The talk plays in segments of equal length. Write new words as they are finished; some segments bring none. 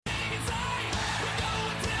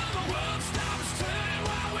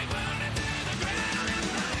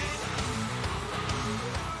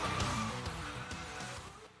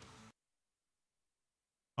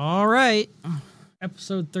All right,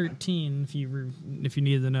 episode 13. If you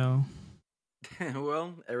needed to know.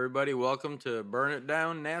 Well, everybody, welcome to Burn It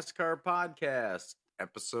Down NASCAR podcast,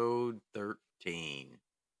 episode 13.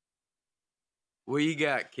 What you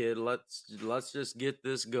got, kid? Let's just get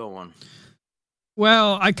this going.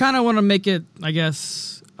 Well, I kind of want to make it, I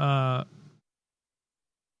guess. I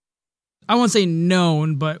won't say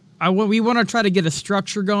known, but we want to try to get a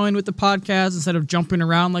structure going with the podcast instead of jumping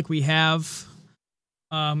around like we have.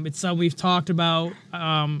 It's something we've talked about.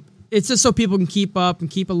 It's just so people can keep up and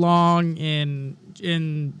keep along, and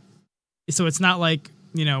so it's not like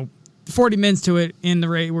 40 minutes to it in the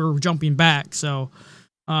rate we're jumping back. So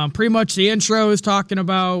pretty much the intro is talking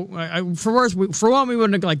about for one we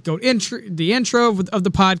want to go the intro of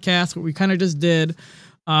the podcast, what we kind of just did.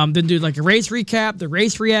 Then do like a race recap, the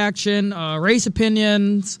race reaction, race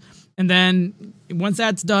opinions, and then once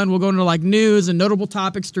that's done, we'll go into like news and notable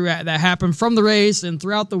topics that happened from the race and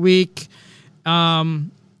throughout the week.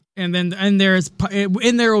 And there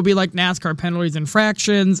will be like NASCAR penalties and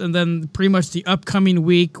fractions, and then pretty much the upcoming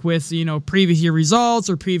week with previous year results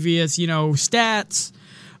or previous stats.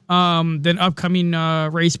 Then upcoming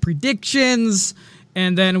race predictions.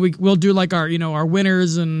 And then we'll do like our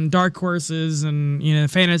winners and dark horses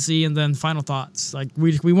and fantasy, and then final thoughts. Like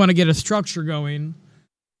we want to get a structure going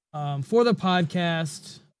for the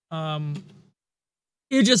podcast.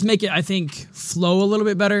 It just make it, I think, flow a little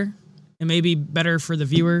bit better and maybe better for the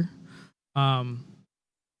viewer. And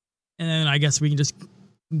then I guess we can just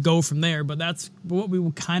go from there. But that's what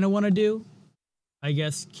we kind of want to do. I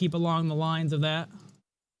guess keep along the lines of that.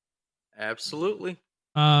 Absolutely.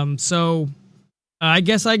 So. I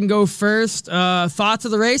guess I can go first. Thoughts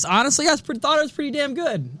of the race? Honestly, I thought it was pretty damn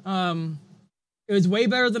good. It was way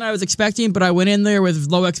better than I was expecting, but I went in there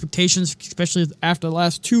with low expectations, especially after the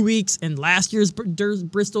last 2 weeks and last year's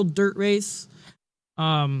Bristol dirt race.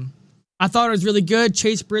 I thought it was really good.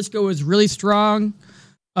 Chase Briscoe was really strong.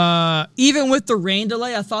 Even with the rain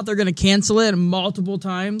delay, I thought they're going to cancel it multiple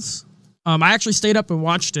times. I actually stayed up and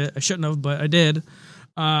watched it. I shouldn't have, but I did.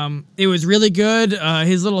 It was really good.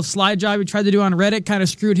 His little slide job he tried to do on Reddit kind of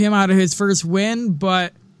screwed him out of his first win,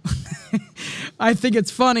 but I think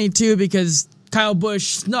it's funny too because Kyle Busch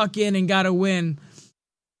snuck in and got a win.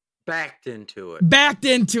 Backed into it. I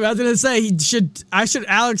was going to say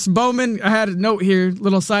Alex Bowman, I had a note here,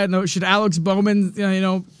 little side note, should Alex Bowman,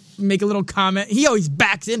 make a little comment? He always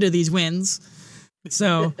backs into these wins.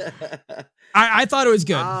 So I thought it was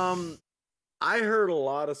good. I heard a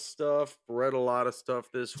lot of stuff, read a lot of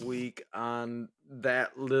stuff this week on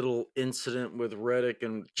that little incident with Reddick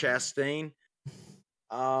and Chastain.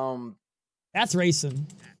 That's racing.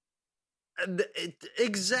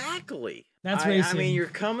 Exactly. That's racing. I mean, you're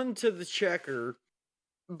coming to the checker,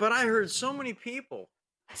 but I heard so many people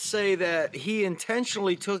say that he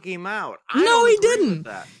intentionally took him out. No, he didn't.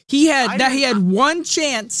 He had one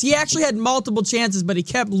chance. He actually had multiple chances, but he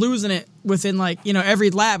kept losing it within every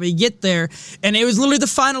lap. He'd get there, and it was literally the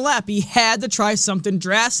final lap. He had to try something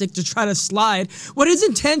drastic to try to slide. What his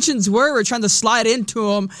intentions were trying to slide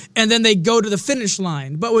into him, and then they go to the finish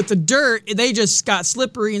line. But with the dirt, they just got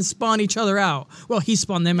slippery and spun each other out. Well, he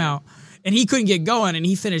spun them out, and he couldn't get going, and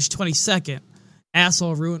he finished 22nd.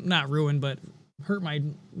 Asshole not ruined, but hurt my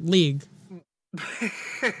league.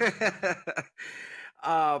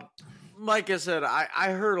 Like I said,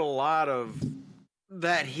 I heard a lot of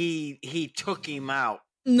that he took him out.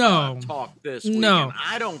 No. Talk this week. No.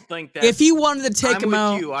 I don't think that. If he wanted to take him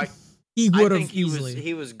out, he would have easily.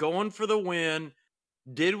 He was going for the win,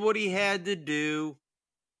 did what he had to do.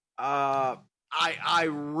 I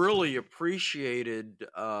really appreciated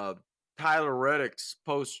Tyler Reddick's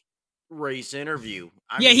post-race interview.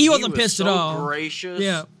 He wasn't pissed at all. Gracious.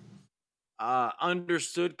 Yeah.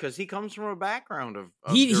 Understood because he comes from a background of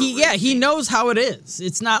he knows how it is.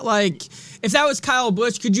 It's not like if that was Kyle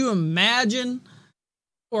Busch, could you imagine?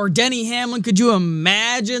 Or Denny Hamlin, could you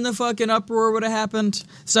imagine the fucking uproar would have happened?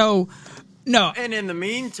 So, no. And in the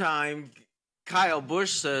meantime, Kyle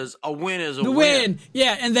Busch says a win is a win.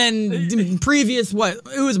 Yeah, and then previous,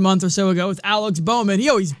 it was a month or so ago with Alex Bowman, he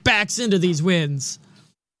always backs into these wins.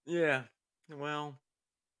 Yeah, well,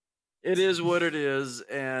 it is what it is,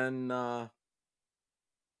 and,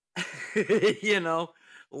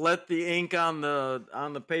 let the ink on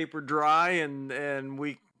the paper dry, and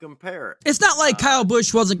we compare it. It's not like Kyle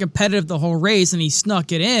Busch wasn't competitive the whole race and he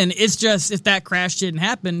snuck it in. It's just if that crash didn't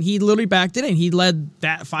happen, he literally backed it in. He led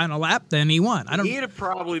that final lap, then he won. He'd have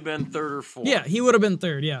probably been third or fourth. Yeah, he would have been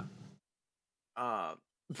third. Yeah.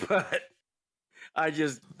 But I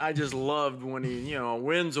just loved when he,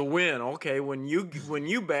 win's a win. Okay, when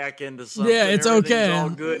you back into something, yeah, it's okay, all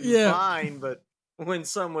good and fine. But when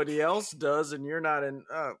somebody else does and you're not in,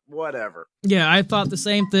 whatever. Yeah, I thought the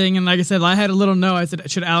same thing. And like I said, I had a little note. I said,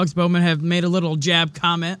 should Alex Bowman have made a little jab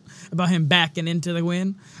comment about him backing into the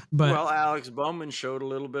win? But Well, Alex Bowman showed a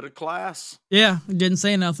little bit of class. yeah, didn't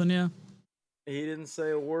say nothing. Yeah. He didn't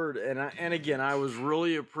say a word. And again, I was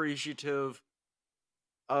really appreciative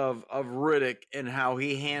of Riddick and how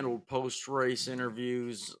he handled post-race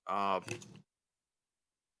interviews.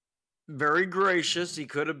 Very gracious. He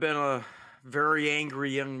could have been a very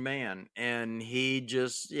angry young man, and he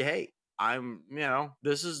just, hey,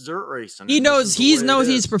 this is dirt racing. He knows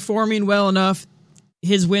he's performing well enough.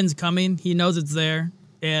 His win's coming. He knows it's there,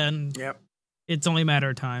 and it's only a matter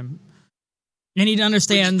of time. And he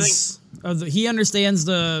understands. He understands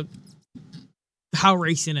how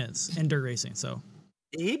racing is and dirt racing. So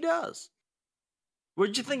he does.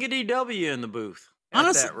 What'd you think of DW in the booth?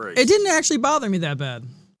 Honestly, that race? It didn't actually bother me that bad.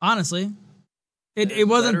 Honestly, it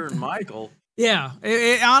wasn't better than Michael. Yeah,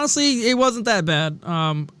 honestly, it wasn't that bad.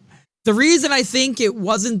 The reason I think it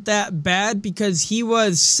wasn't that bad because he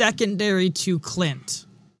was secondary to Clint.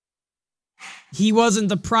 He wasn't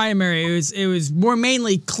the primary. It was more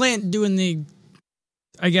mainly Clint doing the,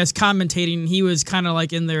 I guess, commentating. He was kind of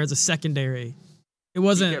like in there as a secondary. It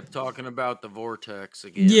wasn't. He kept talking about the vortex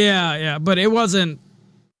again. Yeah, but it wasn't.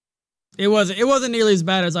 It wasn't nearly as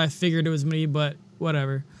bad as I figured it was me, but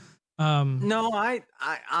whatever. No, I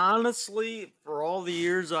honestly, for all the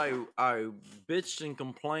years I bitched and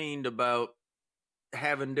complained about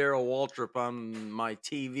having Darrell Waltrip on my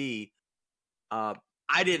TV, I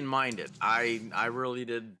didn't mind it. I really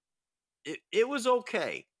did. It was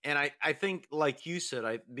okay. And I think, like you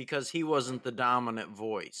said, because he wasn't the dominant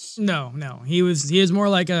voice. No, he was more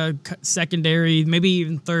like a secondary, maybe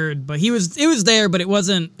even third. But it was there, but it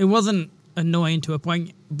wasn't annoying to a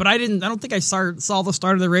point. But I don't think I saw the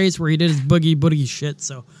start of the race where he did his boogie shit.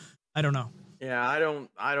 So I don't know. Yeah,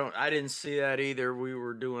 I didn't see that either. We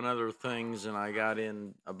were doing other things, and I got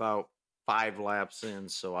in about 5 laps in,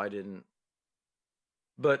 so I didn't.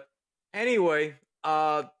 But anyway,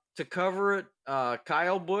 to cover it,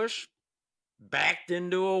 Kyle Busch backed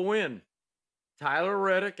into a win. Tyler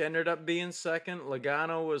Reddick ended up being second.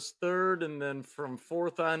 Logano was third. And then from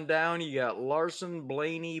fourth on down, you got Larson,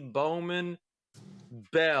 Blaney, Bowman,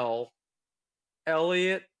 Bell,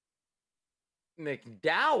 Elliott,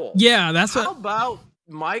 McDowell. Yeah, How about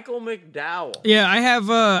Michael McDowell? Yeah, I have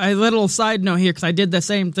a little side note here because I did the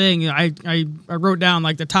same thing. I wrote down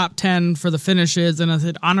like the top 10 for the finishes, and I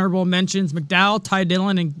said honorable mentions: McDowell, Ty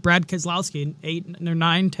Dillon, and Brad Keselowski,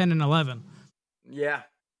 9, 10, and 11. Yeah.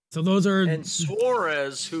 So those are... And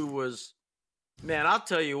Suarez, who was... Man, I'll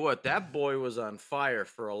tell you what, that boy was on fire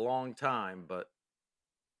for a long time, but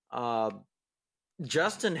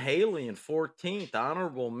Justin Haley in 14th,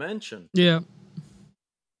 honorable mention. Yeah.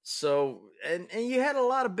 So, and you had a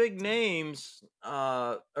lot of big names,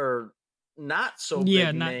 or not so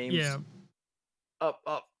big names. Yeah.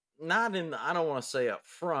 Up, not in the, I don't want to say up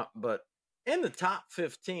front, but in the top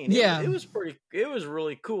 15. Yeah. It was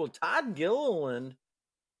really cool. Todd Gilliland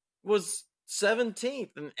was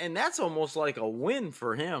 17th, and that's almost like a win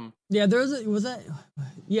for him. Yeah,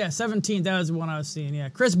 17th. That was the one I was seeing. Yeah,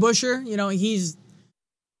 Chris Buescher, he's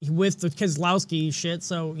with the Keselowski shit,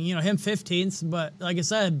 so him 15th. But like I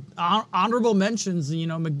said, honorable mentions.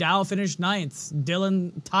 McDowell finished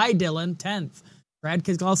 9th, Ty Dillon 10th, Brad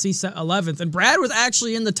Keselowski 11th, and Brad was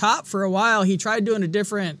actually in the top for a while. He tried doing a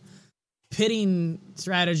different pitting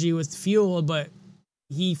strategy with fuel, but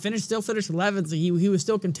he still finished 11th. So he was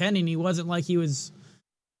still contending. He wasn't like he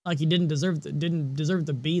didn't deserve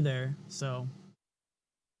to be there. So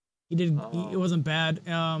he did. It wasn't bad.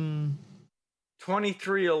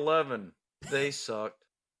 23-11. They sucked.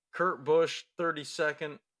 Kurt Busch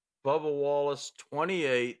 32nd. Bubba Wallace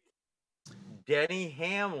 28th. Denny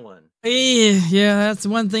Hamlin. Yeah, that's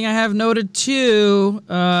one thing I have noted too.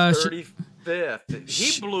 35th.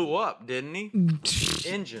 He blew up, didn't he?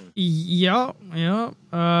 Engine. Yeah.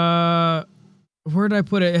 Where did I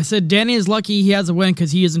put it? I said Danny is lucky he has a win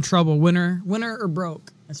because he is in trouble. Winner or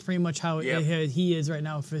broke. That's pretty much how he is right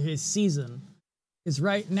now for his season. Because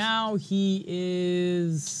right now he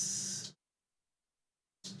is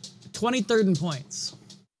 23rd in points.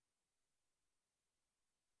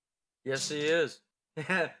 Yes, he is.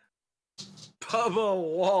 Bubba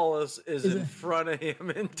Wallace is in front of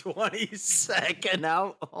him in 22nd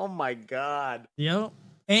now. Oh my God. Yep.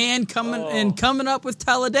 And coming up with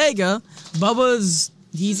Talladega,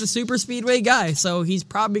 he's a super speedway guy, so he's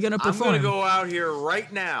probably going to perform. I'm going to go out here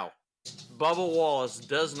right now. Bubba Wallace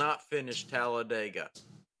does not finish Talladega.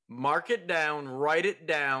 Mark it down, write it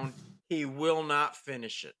down. He will not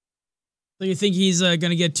finish it. So you think he's going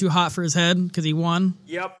to get too hot for his head because he won?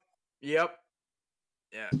 Yep. Yeah.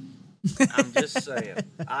 I'm just saying.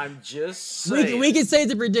 We can save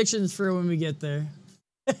the predictions for when we get there.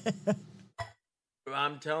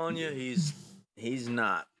 I'm telling you, he's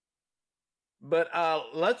not. But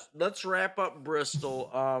let's wrap up Bristol.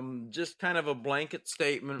 Just kind of a blanket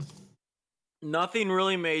statement. Nothing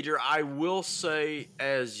really major. I will say,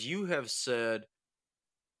 as you have said,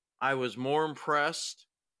 I was more impressed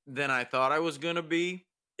than I thought I was going to be.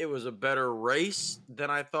 It was a better race than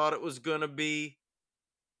I thought it was going to be.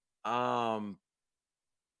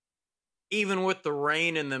 Even with the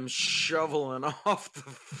rain and them shoveling off the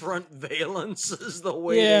front valences the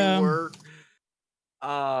way they were.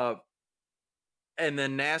 And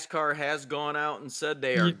then NASCAR has gone out and said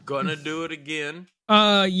they are going to do it again.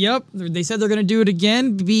 Yep. They said they're going to do it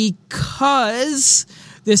again because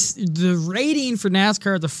the rating for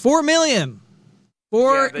NASCAR, the 4 million.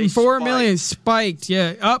 4 million spiked.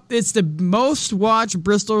 Yeah. It's the most watched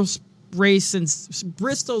Bristol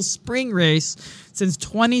spring race since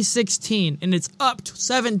 2016, and it's up to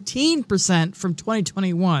 17% from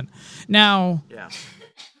 2021. Now,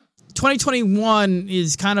 2021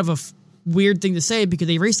 is kind of a weird thing to say because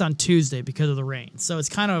they raced on Tuesday because of the rain. So it's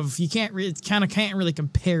kind of can't really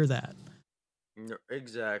compare that.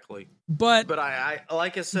 Exactly. But I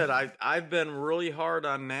like I said, I've been really hard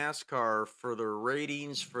on NASCAR for their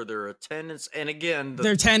ratings, for their attendance, and again,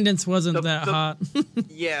 their attendance wasn't that hot.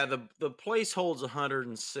 Yeah, the place holds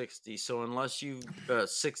 160, so unless you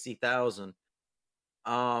 60,000,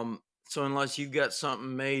 so unless you've got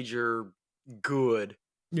something major good,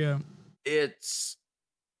 it's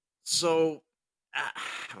so.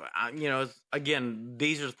 Again,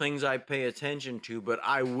 these are things I pay attention to, but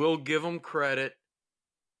I will give them credit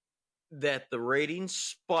that the ratings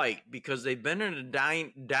spiked because they've been in a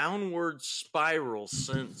downward spiral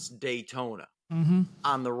since Daytona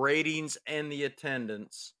on the ratings and the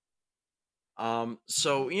attendance.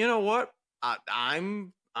 So you know what?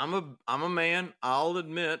 I'm a man. I'll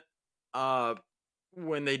admit,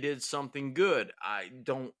 when they did something good, I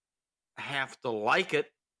don't have to like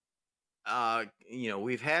it.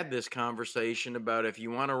 We've had this conversation about if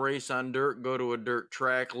you want to race on dirt, go to a dirt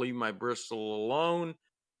track, leave my Bristol alone.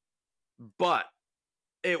 But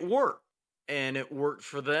it worked, and it worked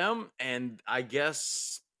for them. And I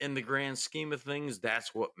guess in the grand scheme of things,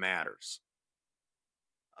 that's what matters.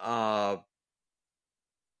 I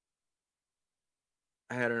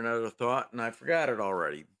had another thought and I forgot it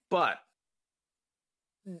already, but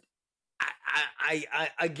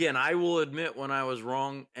I will admit when I was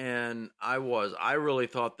wrong, and I really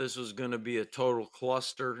thought this was going to be a total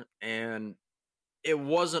cluster, and it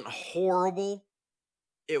wasn't horrible.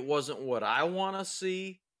 It wasn't what I want to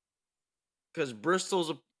see, because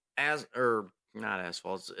Bristol's not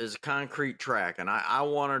asphalt, is a concrete track, and I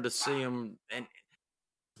wanted to see them. And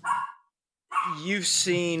you've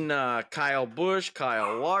seen Kyle Busch,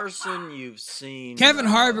 Kyle Larson. You've seen Kevin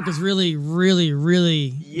Harvick was really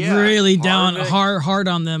down hard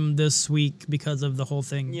on them this week because of the whole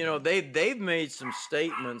thing. They've made some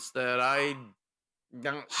statements that I'm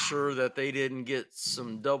not sure that they didn't get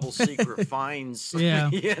some double secret fines.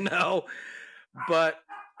 But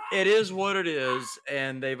it is what it is,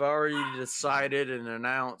 and they've already decided and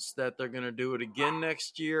announced that they're going to do it again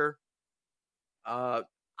next year.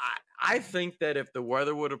 I think that if the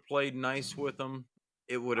weather would have played nice with them,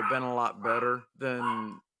 it would have been a lot better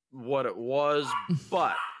than what it was.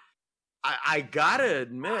 But I gotta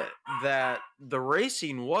admit that the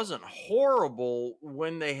racing wasn't horrible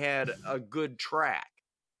when they had a good track.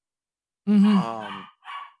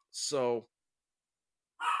 So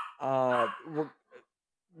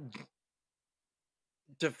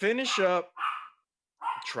to finish up,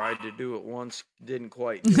 tried to do it once, didn't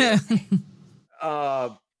quite do it.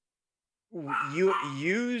 You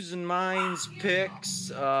and mine's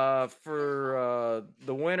picks for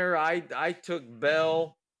the winner. I took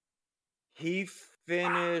Bell. He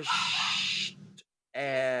finished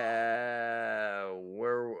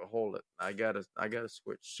hold it. I gotta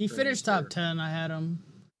switch. He finished top 10. I had him.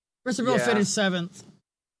 Bristol finished 7th.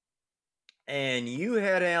 And you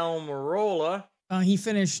had Almirola. He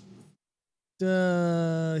finished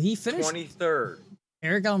 23rd.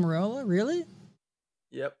 Eric Almirola, really?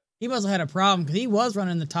 Yep. He must have had a problem because he was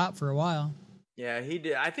running the top for a while. Yeah, he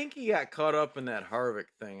did. I think he got caught up in that Harvick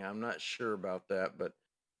thing. I'm not sure about that, but.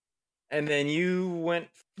 And then you went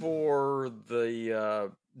for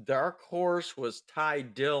the dark horse was Ty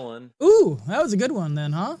Dillon. Ooh, that was a good one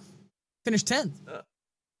then, huh? Finished 10th.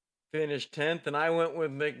 Finished 10th, and I went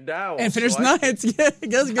with McDowell. And finished 9th. Yeah,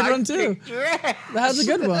 that was a good one too. That was a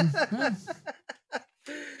good one. Yeah.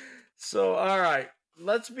 So, all right,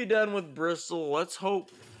 let's be done with Bristol. Let's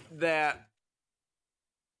hope that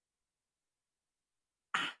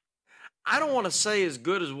I don't want to say as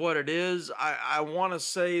good as what it is. I want to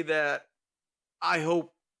say that I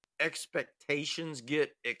hope expectations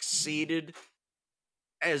get exceeded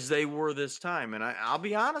as they were this time. And I'll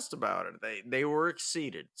be honest about it. They were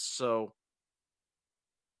exceeded. So,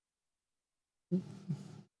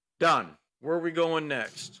 done. Where are we going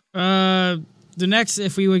next? The next,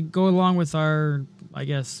 if we would go along with our, I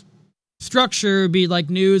guess, structure, would be like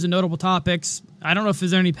news and notable topics. I don't know if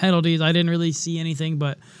there's any penalties. I didn't really see anything,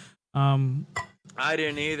 but I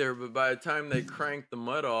didn't either. But by the time they cranked the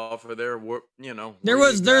mud off of there,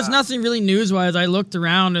 there's nothing really news wise. I looked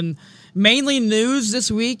around, and mainly news this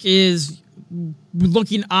week is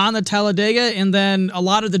looking on the Talladega, and then a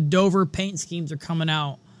lot of the Dover paint schemes are coming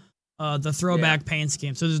out. The throwback paint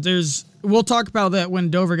scheme. So we'll talk about that when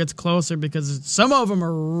Dover gets closer because some of them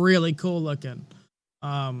are really cool looking.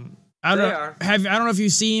 I don't know if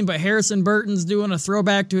you've seen, but Harrison Burton's doing a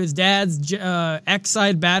throwback to his dad's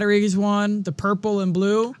X-Side batteries one, the purple and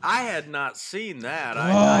blue. I had not seen that.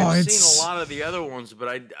 I've seen a lot of the other ones,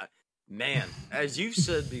 but man, as you've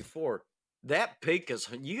said before, that pink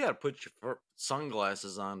you got to put your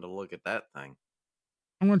sunglasses on to look at that thing.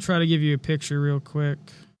 I'm going to try to give you a picture real quick.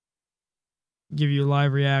 Give you a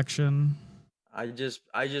live reaction. I just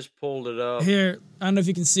pulled it up. Here, I don't know if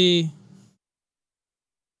you can see.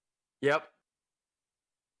 Yep.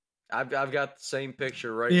 I've got the same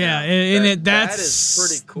picture right now. Yeah, and that is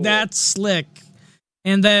pretty cool. That's slick.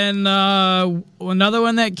 And then another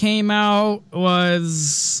one that came out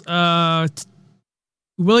was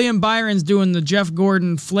William Byron's doing the Jeff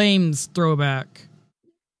Gordon Flames throwback.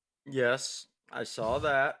 Yes, I saw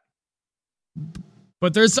that.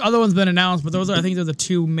 But there's other ones been announced, but I think they're the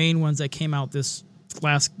two main ones that came out this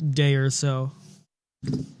last day or so.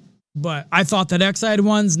 But I thought that X-Side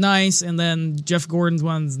one's nice, and then Jeff Gordon's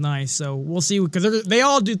one's nice. So we'll see, because they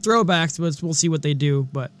all do throwbacks, but we'll see what they do.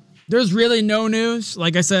 But there's really no news.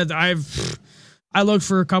 Like I said, I looked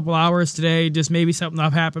for a couple hours today, just maybe something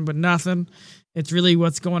up happened, but nothing. It's really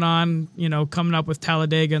what's going on, coming up with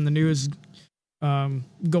Talladega and the news going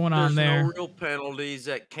on there. There's no real penalties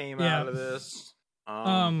that came out of this.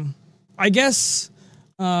 I guess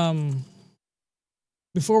before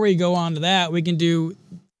we go on to that, we can do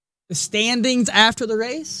the standings after the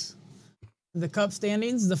race. The Cup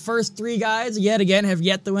standings. The first three guys, yet again, have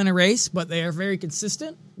yet to win a race, but they are very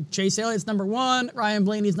consistent. Chase Elliott's number 1. Ryan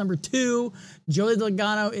Blaney's number 2. Joey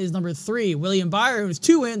Logano is number 3. William Byron, with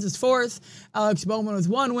 2 wins, is 4th. Alex Bowman with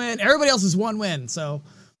 1 win. Everybody else is 1 win. So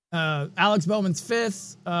Alex Bowman's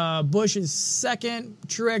 5th. Busch is 2nd.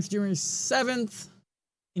 Truex Jr. is 7th.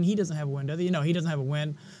 And he doesn't have a win, does he? No, he doesn't have a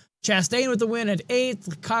win. Chastain with the win at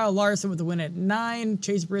 8th. Kyle Larson with the win at 9.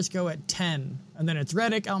 Chase Briscoe at 10. And then it's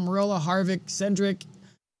Reddick, Almirola, Harvick, Cedric,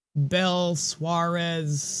 Bell,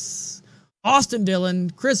 Suarez, Austin Dillon,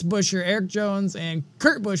 Chris Buescher, Eric Jones, and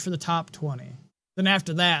Kurt Busch for the top 20. Then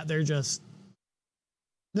after that,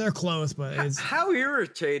 they're close, but it's... How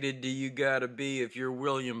irritated do you gotta be if you're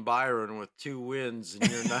William Byron with 2 wins and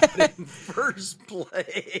you're not in first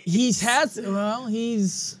place? He's been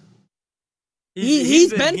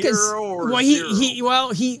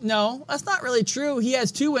no, that's not really true. He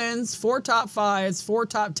has 2 wins, 4 top 5s, 4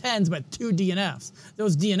 top 10s, but 2 DNFs.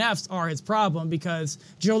 Those DNFs are his problem because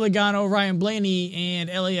Joe Logano, Ryan Blaney, and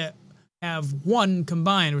Elliott have 1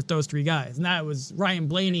 combined with those 3 guys, and that was Ryan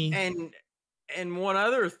Blaney. And one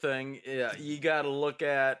other thing, you got to look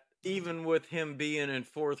at, even with him being in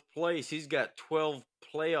 4th place, he's got 12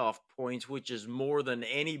 playoff points, which is more than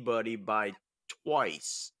anybody by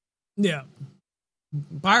twice. Yeah.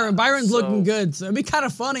 Byron's looking good, so it'd be kind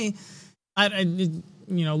of funny.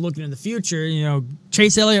 Looking in the future,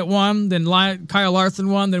 Chase Elliott won, then Kyle Larson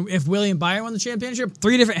won, then if William Byron won the championship,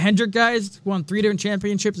 3 different Hendrick guys won 3 different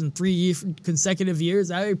championships in 3 consecutive years.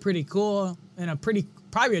 That'd be pretty cool, and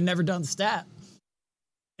probably a never done stat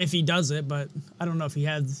if he does it, but I don't know if he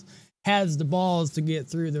has the balls to get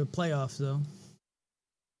through the playoffs though.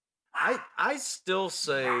 I still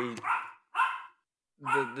say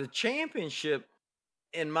the championship,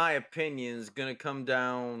 in my opinion, is going to come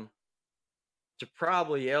down to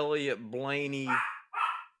probably Elliott, Blaney.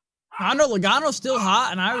 I know Logano's still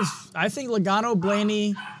hot, and I think Logano,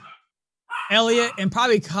 Blaney, Elliott, and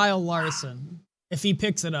probably Kyle Larson if he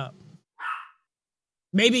picks it up.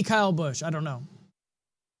 Maybe Kyle Busch. I don't know.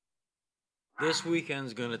 This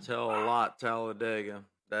weekend's going to tell a lot, Talladega.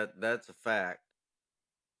 That's a fact.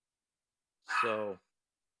 So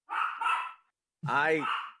I'm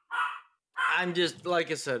just,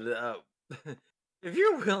 like I said, if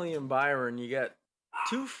you're William Byron, you got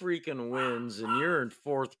 2 freaking wins and you're in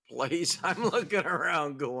 4th place. I'm looking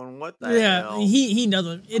around going, what the hell? He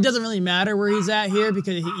doesn't. It doesn't really matter where he's at here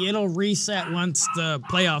because it'll reset once the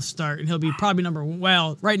playoffs start, and he'll be probably number one.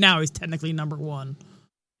 Well, right now he's technically number 1.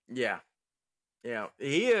 Yeah,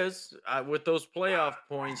 he is. With those playoff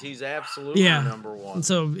points, he's absolutely number 1. And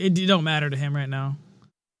so it don't matter to him right now.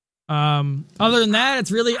 Other than that,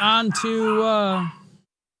 it's really on to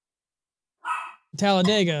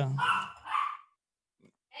Talladega.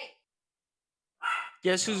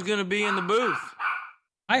 Guess who's going to be in the booth?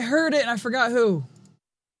 I heard it and I forgot who.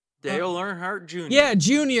 Dale Earnhardt Jr. Yeah,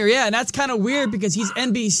 Junior. Yeah, and that's kind of weird because he's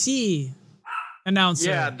NBC announcer.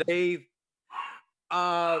 Yeah, they.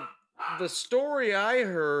 The story I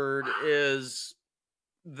heard is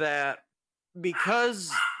that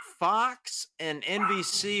because Fox and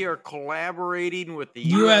NBC are collaborating with the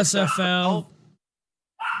USFL,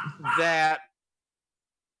 that.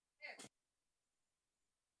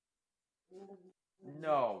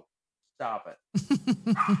 No, stop it.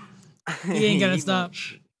 He ain't gonna stop.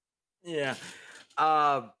 Yeah.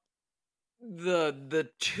 The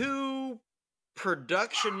 2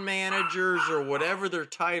 production managers or whatever their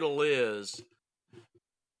title is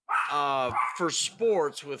for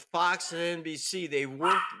sports with Fox and NBC, they've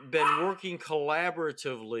been working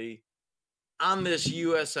collaboratively on this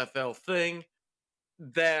USFL thing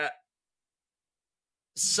that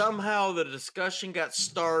somehow the discussion got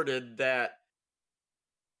started that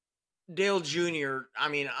Dale Jr., I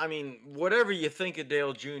mean, whatever you think of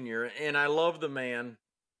Dale Jr., and I love the man,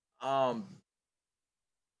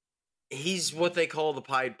 he's what they call the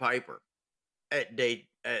Pied Piper at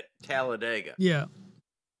Talladega. Yeah.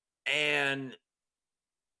 And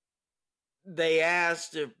they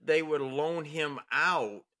asked if they would loan him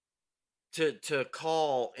out to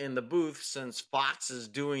call in the booth since Fox is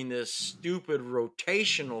doing this stupid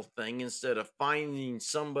rotational thing instead of finding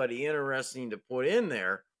somebody interesting to put in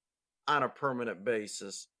there on a permanent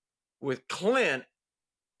basis. With Clint,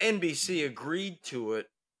 NBC agreed to it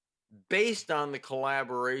based on the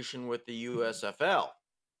collaboration with the USFL.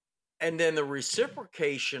 And then the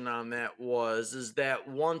reciprocation on that is that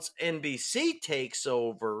once NBC takes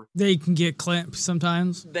over, they can get Clint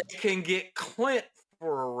sometimes. They can get Clint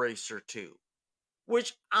for a race or 2,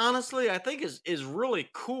 which honestly I think is really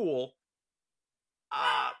cool.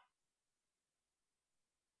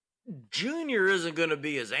 Junior isn't going to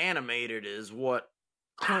be as animated as what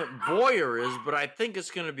Clint Boyer is, but I think it's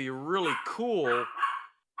going to be really cool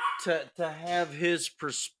to have his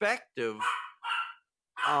perspective.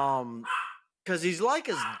 Because he's like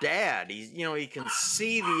his dad. He can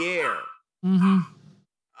see the air. Mm-hmm.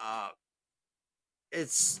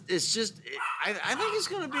 It's just I think it's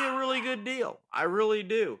going to be a really good deal. I really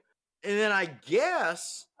do. And then I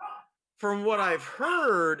guess from what I've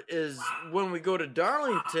heard is when we go to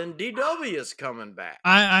Darlington, DW is coming back.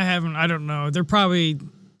 I don't know. They're probably.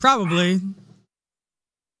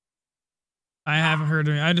 I haven't heard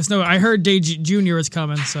of it. I just know I heard Day Jr. is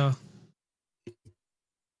coming, so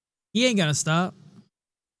he ain't gonna stop.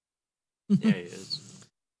 Yeah, he is.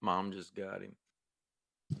 Mom just got him.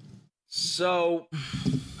 So,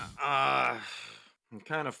 I'm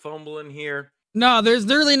kind of fumbling here. No, there's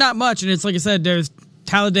really not much, and it's like I said, there's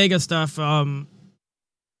Talladega stuff.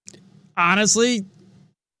 Honestly,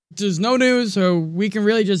 there's no news, so we can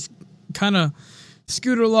really just kind of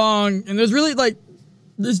scoot along. And there's really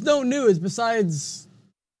there's no news besides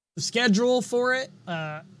the schedule for it.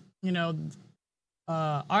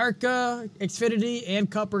 ARCA, Xfinity,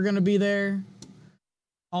 and Cup are going to be there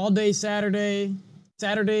all day Saturday.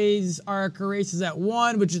 Saturday's ARCA race is at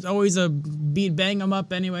 1, which is always a bang 'em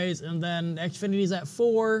up anyways. And then Xfinity's at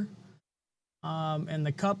 4. And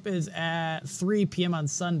the Cup is at 3 p.m. on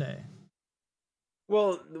Sunday.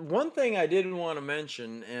 Well, one thing I didn't want to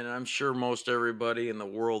mention, and I'm sure most everybody in the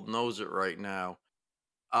world knows it right now,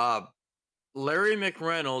 Larry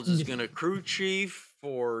McReynolds is going to crew chief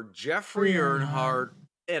for Jeffrey Earnhardt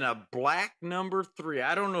in a black number 3.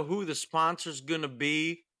 I don't know who the sponsor's going to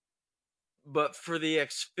be, but for the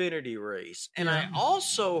Xfinity race. And I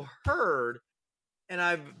also heard, and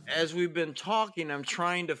as we've been talking, I'm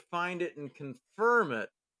trying to find it and confirm it,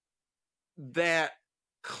 that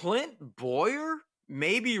Clint Boyer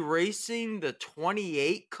may be racing the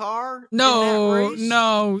 28 car.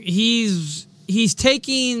 No, he's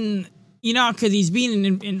taking, because he's being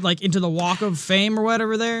into the Walk of Fame or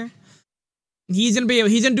whatever there. He's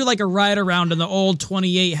gonna do like a ride around in the old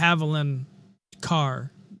 28 Haviland car.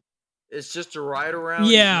 It's just a ride around.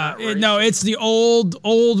 Yeah, it's the old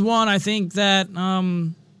one. I think that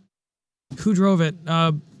who drove it?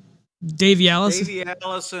 Davey Allison. Davey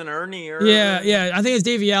Allison, Ernie Irvan. Yeah. I think it's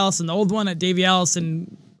Davey Allison, the old one at Davey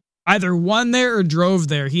Allison. Either won there or drove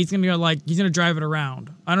there. He's gonna drive it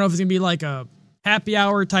around. I don't know if it's gonna be like a happy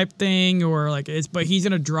hour type thing or but he's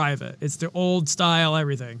gonna drive it. It's the old style,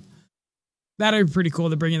 everything. That'd be pretty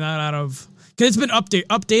cool to bring that out of, because it's been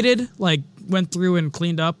updated, like went through and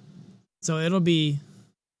cleaned up. So it'll be,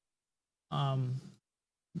 I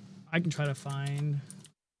can try to find.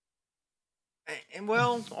 And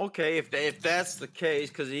well, okay, if that's the case,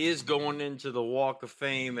 because he is going into the Walk of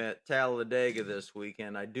Fame at Talladega this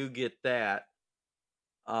weekend, I do get that.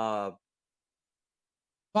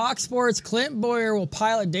 Fox Sports, Clint Boyer will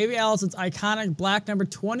pilot Davey Allison's iconic black number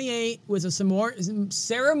 28 with a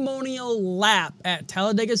ceremonial lap at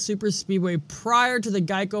Talladega Superspeedway prior to the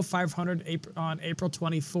Geico 500 on April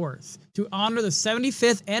 24th to honor the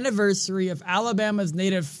 75th anniversary of Alabama's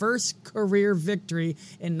native first career victory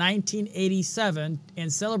in 1987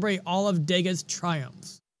 and celebrate all of Dega's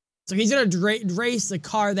triumphs. So he's going to race the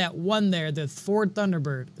car that won there, the Ford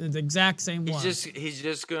Thunderbird, the exact same one. He's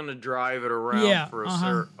just going to drive it around for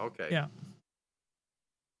a okay. Yeah.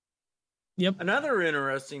 Yep. Another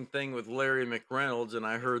interesting thing with Larry McReynolds, and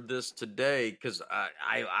I heard this today because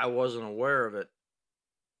I wasn't aware of it.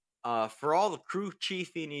 For all the crew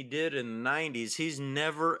chiefing he did in the 90s, he's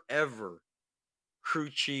never, ever crew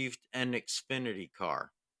chiefed an Xfinity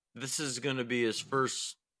car. This is going to be his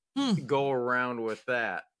first go around with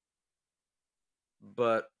that.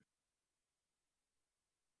 But,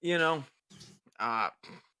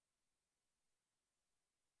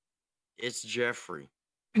 it's Jeffrey.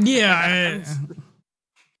 Yeah.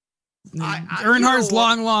 Earnhardt's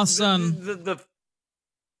long-lost son.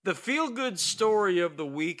 The feel-good story of the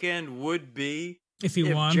weekend would be if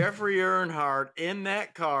won. Jeffrey Earnhardt in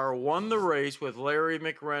that car won the race with Larry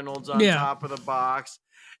McReynolds on top of the box,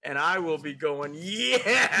 and I will be going,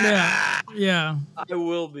 yeah. I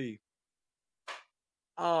will be.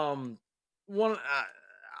 Are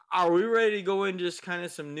we ready to go in just kind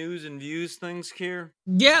of some news and views things here?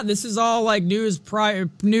 Yeah, this is all like news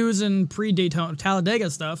and pre-Daytona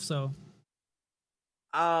Talladega stuff. So,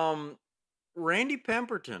 Randy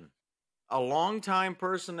Pemberton, a longtime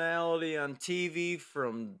personality on TV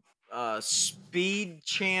from Speed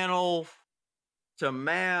Channel to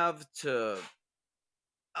Mav to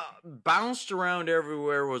bounced around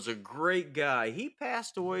everywhere, was a great guy. He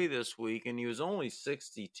passed away this week, and he was only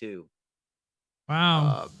 62.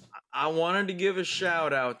 Wow. I wanted to give a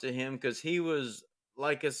shout out to him because he was,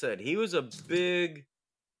 like I said, he was a big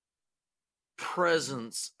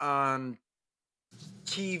presence on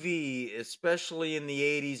TV, especially in the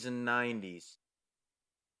 80s and 90s.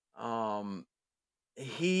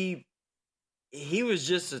 He was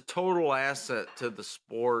just a total asset to the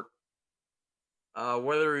sport.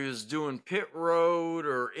 Whether he was doing pit road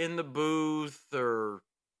or in the booth or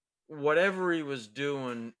whatever he was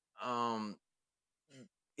doing,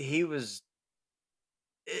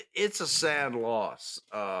 it's a sad loss.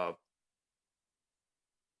 But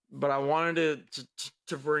I wanted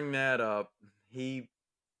to bring that up.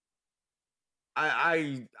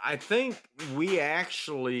 I think we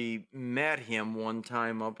actually met him one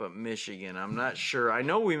time up at Michigan. I'm not sure. I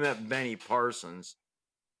know we met Benny Parsons.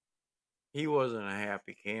 He wasn't a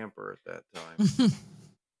happy camper at that time.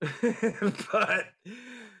 But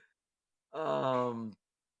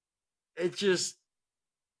it's just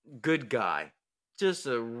good guy. Just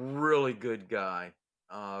a really good guy.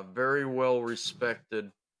 Very well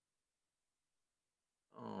respected.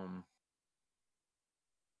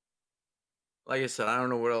 Like I said, I don't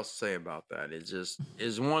know what else to say about that. It just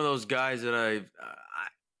is one of those guys that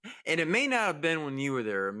and it may not have been when you were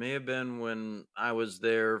there. It may have been when I was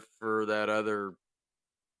there for that other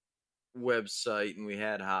website and we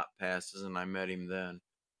had hot passes and I met him then.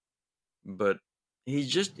 But he's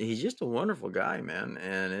just a wonderful guy, man.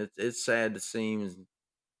 And it's sad to see him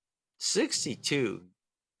 62.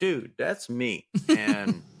 Dude, that's me.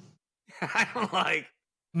 And I'm like,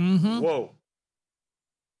 whoa.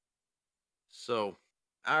 So,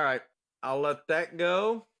 all right. I'll let that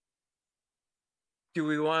go. Do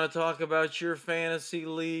we want to talk about your fantasy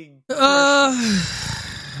league? I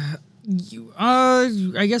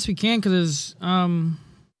guess we can because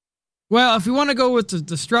well, if we want to go with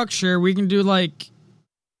the structure, we can do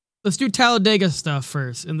let's do Talladega stuff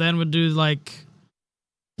first, and then we'll do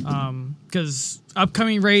because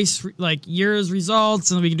upcoming race year's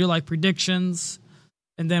results, and we can do predictions,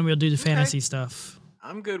 and then we'll do the fantasy stuff.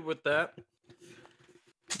 I'm good with that.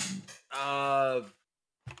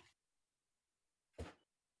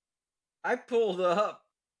 I pulled up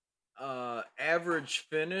average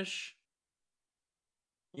finish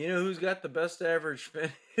You know who's got the best average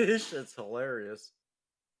finish? It's hilarious.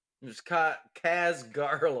 It's Kaz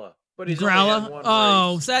Garla, but he's only had Growler. one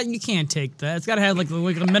Oh, race. so that you can't take that. It's got to have like a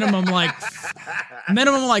minimum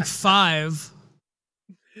minimum like 5.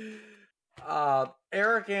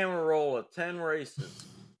 Eric Amarola, 10 races,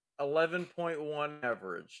 11.1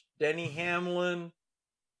 average. Denny Hamlin,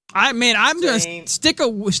 I'm gonna same.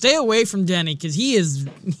 stay away from Denny because he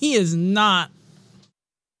is not.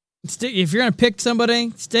 If you're gonna pick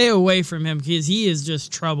somebody, stay away from him because he is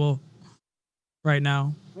just trouble right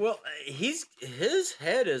now. Well, his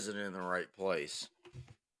head isn't in the right place.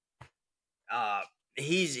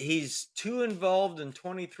 He's too involved in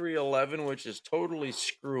 2311, which is totally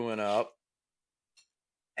screwing up,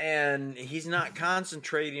 and he's not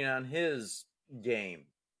concentrating on his game.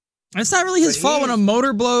 It's not really his But fault when a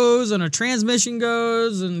motor blows and a transmission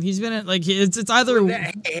goes, and he's been like it's either.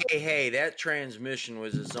 Hey, that transmission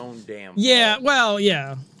was his own damn. Yeah, fault. well,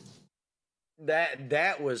 yeah.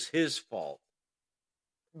 That was his fault.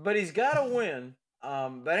 But he's got to win.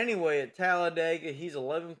 But anyway, at Talladega, he's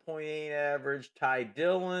 11.8 average. Ty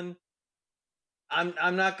Dillon.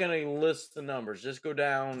 I'm not going to list the numbers. Just go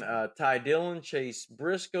down. Ty Dillon, Chase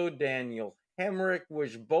Briscoe, Daniel Hemrick,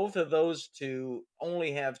 which both of those two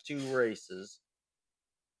only have 2 races.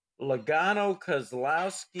 Logano,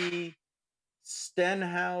 Kozlowski,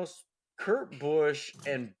 Stenhouse, Kurt Busch,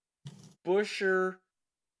 and Buscher,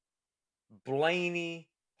 Blaney,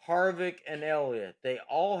 Harvick, and Elliott. They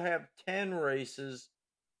all have 10 races,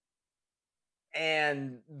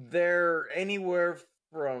 and they're anywhere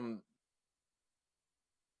from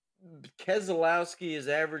Keselowski, his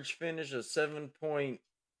average finish of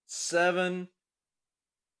 7.7.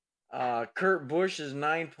 Kurt Busch is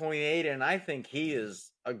 9.8, and I think he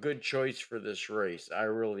is a good choice for this race. I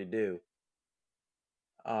really do.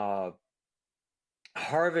 Harvick's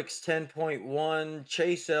 10.1.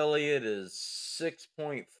 Chase Elliott is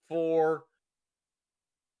 6.4.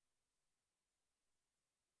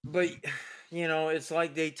 But it's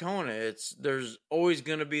like Daytona. There's always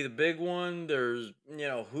going to be the big one. There's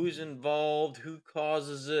who's involved, who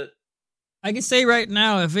causes it. I can say right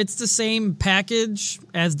now, if it's the same package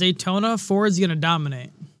as Daytona, Ford's gonna dominate.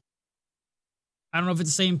 I don't know if it's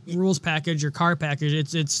the same rules package or car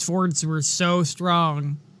package. It's Fords were so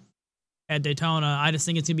strong at Daytona. I just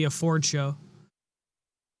think it's gonna be a Ford show.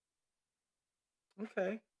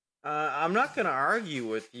 Okay, I'm not gonna argue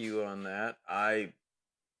with you on that. I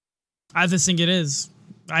just think it is.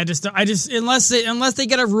 I just unless they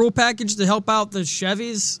get a rule package to help out the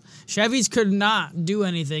Chevys could not do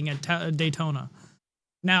anything at Daytona.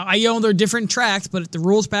 Now I know they're different tracks, but if the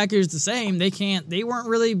rules package is the same, they weren't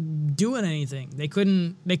really doing anything. They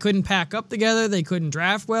couldn't pack up together. They couldn't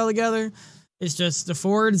draft well together. It's just the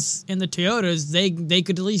Fords and the Toyotas. They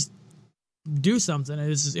could at least do something.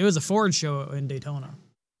 It was a Ford show in Daytona.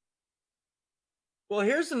 Well,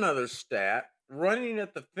 here's another stat. Running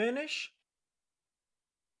at the finish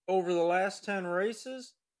over the last 10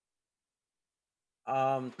 races,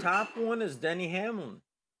 top one is Denny Hamlin,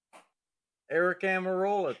 Eric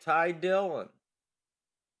Amarola, Ty Dillon,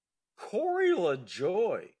 Corey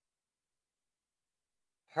LaJoy,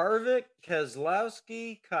 Harvick,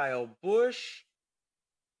 Keselowski, Kyle Busch,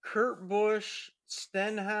 Kurt Busch,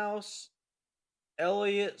 Stenhouse,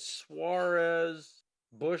 Elliott, Suarez,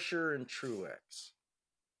 Buscher, and Truex.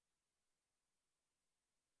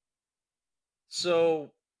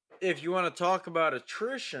 So, if you want to talk about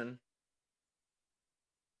attrition,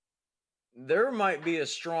 there might be a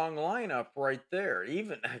strong lineup right there.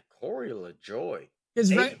 Even Corey LaJoy.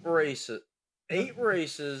 8 races,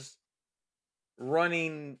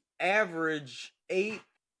 running average 8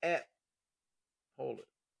 at. Hold it.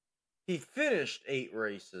 He finished 8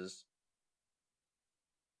 races.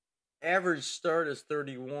 Average start is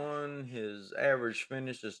 31. His average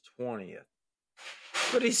finish is 20th.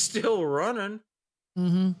 But he's still running.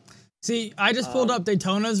 Mm-hmm. See, I just pulled up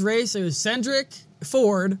Daytona's race. It was Cendric,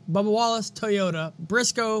 Ford, Bubba Wallace, Toyota,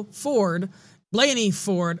 Briscoe, Ford, Blaney,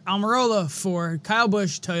 Ford, Almirola, Ford, Kyle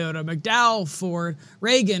Busch, Toyota, McDowell, Ford,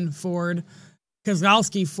 Reagan, Ford,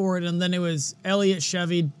 Kozlowski, Ford, and then it was Elliott,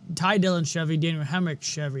 Chevy, Ty Dillon, Chevy, Daniel Hemrick,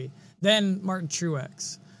 Chevy, then Martin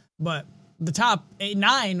Truex. But the top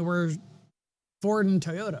 9 were Ford and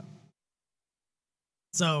Toyota.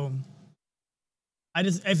 So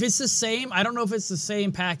if it's the same, I don't know if it's the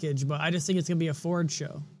same package, but I just think it's going to be a Ford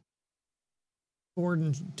show. Ford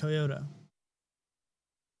and Toyota.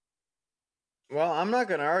 Well, I'm not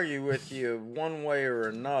going to argue with you one way or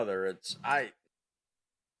another.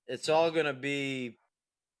 It's all going to be,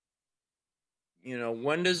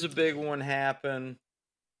 when does the big one happen?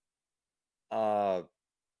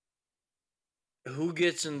 who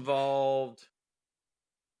gets involved?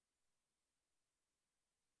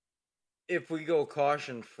 If we go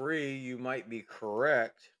caution free, you might be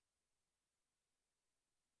correct.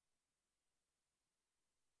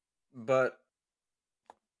 But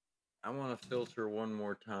I want to filter one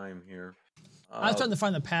more time here. I was trying to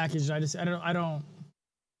find the package. I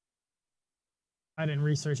didn't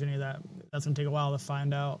research any of that. That's gonna take a while to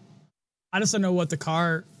find out. I just don't know what the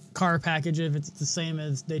car package, if it's the same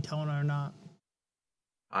as Daytona or not.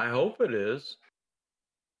 I hope it is.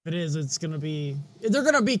 If it is, they're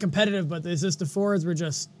gonna be competitive, but it's just the Fords were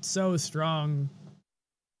just so strong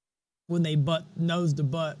when they nose to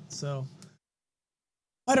butt. So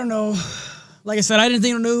I don't know. Like I said, I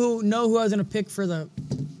didn't know who I was gonna pick for the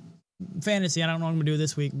fantasy. I don't know what I'm gonna do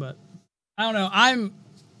this week, but I don't know.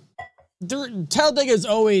 Talladega has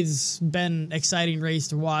always been an exciting race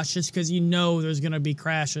to watch, just because there's gonna be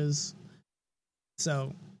crashes.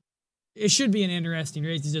 So it should be an interesting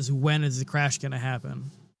race. It's just, when is the crash gonna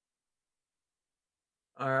happen?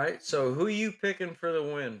 All right. So who are you picking for the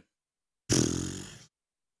win?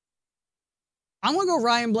 I'm gonna go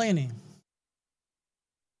Ryan Blaney.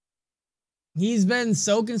 He's been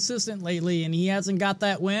so consistent lately, and he hasn't got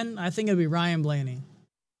that win. I think it'll be Ryan Blaney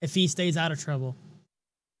if he stays out of trouble.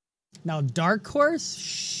 Now, dark horse?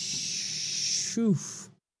 Shoof.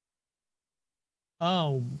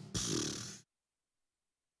 Oh.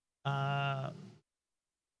 I'll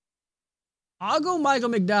go Michael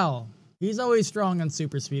McDowell. He's always strong on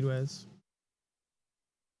super speedways.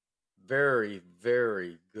 Very,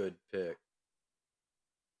 very good pick.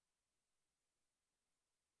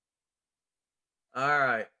 All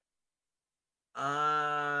right.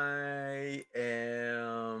 I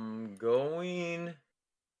am going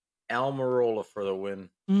Almirola for the win.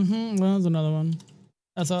 Well, that's another one.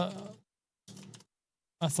 I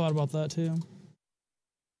thought about that too.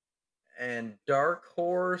 And dark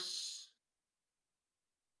horse.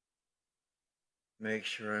 Make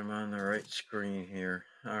sure I'm on the right screen here.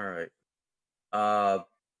 All right. I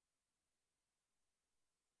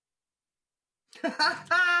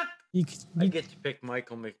get to pick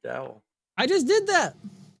Michael McDowell. I just did that.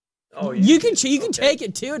 Oh, you can take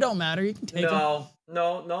it too. It don't matter. You can take it. No.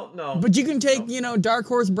 But you can take, dark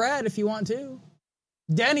horse Brad if you want to.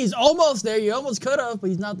 Danny's almost there. You almost could have,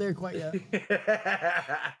 but he's not there quite yet.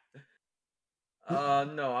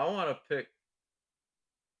 No, I want to pick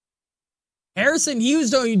Harrison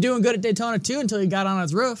Hughes. Doing good at Daytona too until he got on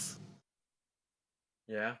his roof.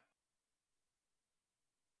 Yeah.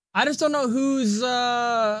 I just don't know who's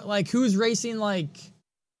racing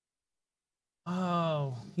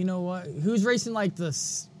oh, you know what? Who's racing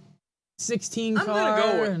the 16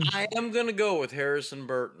 car? I am gonna go with Harrison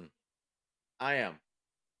Burton. I am.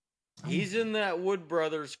 He's in that Wood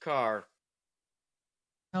Brothers car.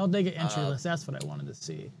 Talladega entry list. That's what I wanted to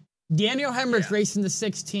see. Daniel Hemrick's racing the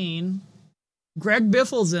 16. Greg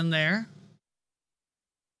Biffle's in there.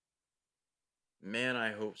 Man,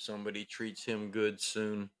 I hope somebody treats him good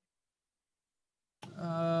soon.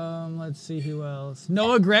 Let's see who else.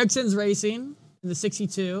 Noah Gregson's racing in the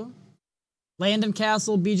 62. Landon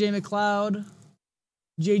Castle, BJ McLeod,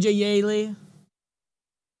 JJ Yaley.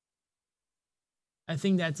 I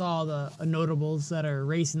think that's all the notables that are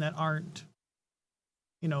racing that aren't,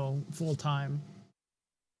 full time.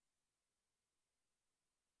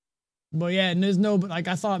 But yeah, and there's I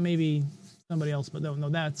thought maybe somebody else, but no,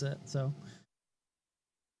 that's it. So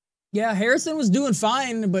yeah, Harrison was doing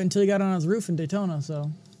fine, but until he got on his roof in Daytona, so.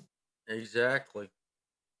 Exactly.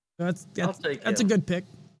 That's a good pick.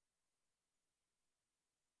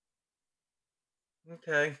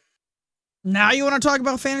 Okay. Now you want to talk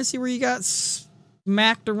about fantasy where you got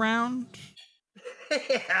smacked around?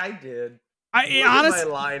 I did. Honestly,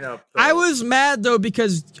 my lineup, I was mad though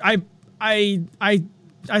because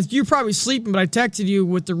you're probably sleeping, but I texted you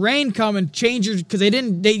with the rain coming, because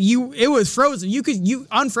it was frozen. You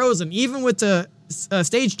unfrozen, even with the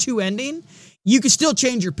stage 2 ending, you could still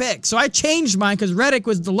change your pick. So I changed mine because Reddick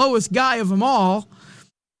was the lowest guy of them all.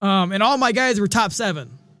 And all my guys were top 7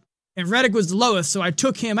 and Reddick was the lowest. So I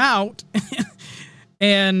took him out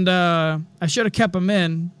and, I should have kept him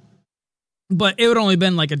in, but it would only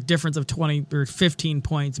been a difference of 20 or 15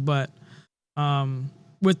 points. But,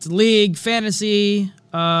 with the league fantasy,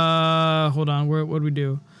 hold on, what did we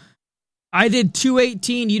do? I did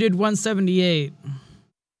 218. You did 178.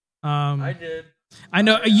 I did. I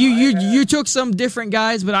know you took some different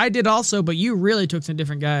guys, but I did also. But you really took some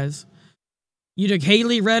different guys. You took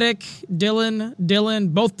Haley, Reddick,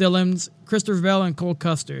 Dylan, both Dylans, Christopher Bell, and Cole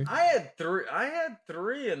Custer. I had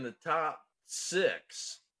three in the top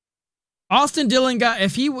 6. Austin Dillon got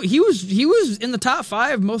he was in the top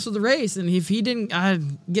 5 most of the race, and if he didn't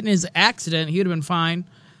get in his accident, he would have been fine.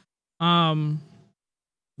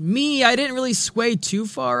 Me, I didn't really sway too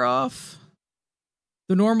far off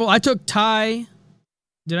the normal. I took Ty.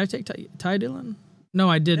 Did I take Ty Dillon? No,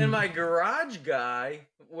 I didn't. And my garage guy,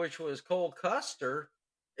 which was Cole Custer,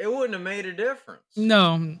 it wouldn't have made a difference.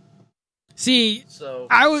 No. See, so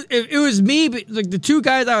it was me, but like the two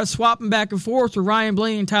guys I was swapping back and forth were Ryan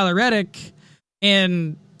Blaney and Tyler Reddick,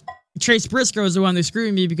 and Chase Briscoe is the one that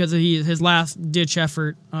screwed me because of his last ditch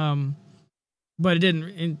effort. But it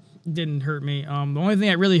didn't hurt me. The only thing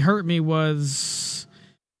that really hurt me was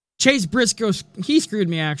Chase Briscoe. He screwed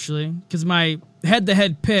me actually because my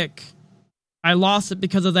head-to-head pick, I lost it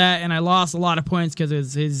because of that, and I lost a lot of points because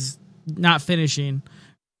of his not finishing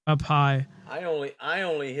up high. I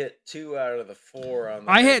only hit 2 out of the 4 on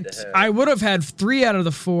the head-to-head. I would have had 3 out of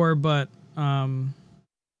the 4, but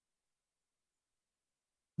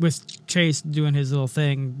with Chase doing his little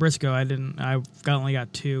thing, Briscoe, I only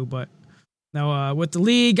got 2, but no, with the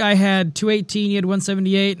league, I had 218, he had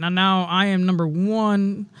 178, and now I am number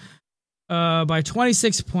 1 by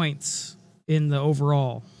 26 points in the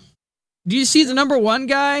overall. Do you see the number 1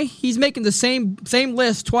 guy? He's making the same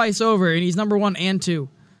list twice over, and he's number 1 and 2.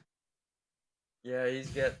 Yeah, he's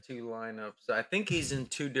got 2 lineups. I think he's in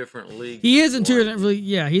 2 different leagues. He is in 2 different leagues.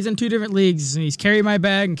 Yeah, he's in 2 different leagues, and he's Carry My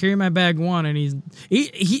Bag and Carry My Bag 1, and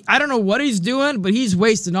he I don't know what he's doing, but he's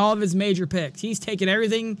wasting all of his major picks. He's taking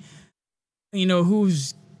everything,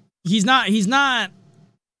 he's not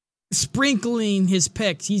sprinkling his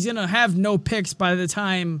picks. He's going to have no picks by the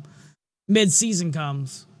time mid-season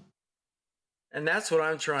comes. And that's what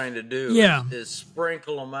I'm trying to do. Yeah. Is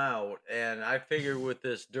sprinkle them out. And I figured with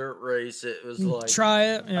this dirt race, it was like,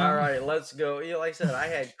 try it. Yeah. All right, let's go. Like I said, I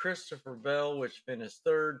had Christopher Bell, which finished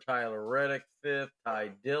 3rd, Tyler Reddick 5th,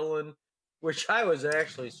 Ty Dillon, which I was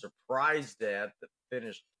actually surprised at, that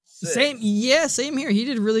finished 6th. Same here. He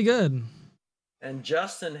did really good. And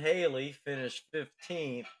Justin Haley finished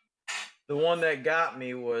 15th. The one that got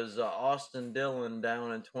me was Austin Dillon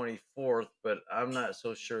down in 24th, but I'm not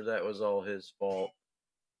so sure that was all his fault.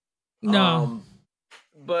 No.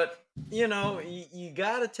 But you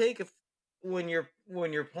got to take when you're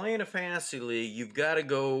playing a fantasy league, you've got to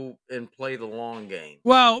go and play the long game.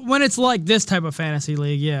 Well, when it's like this type of fantasy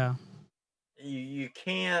league, yeah. You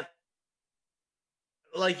can't,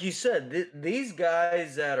 like you said, these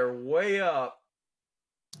guys that are way up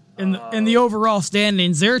in the overall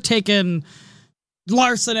standings, they're taking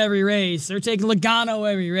Larson every race. They're taking Logano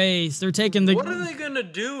every race. They're taking What are they going to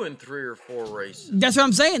do in 3 or 4 races? That's what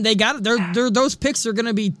I'm saying. They got it. Those picks are going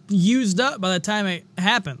to be used up by the time it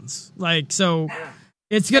happens. Like, so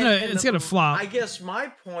it's gonna flop. I guess my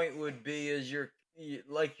point would be is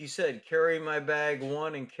like you said, Carry My Bag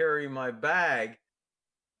 1 and Carry My Bag.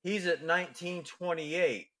 He's at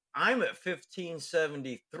 1928. I'm at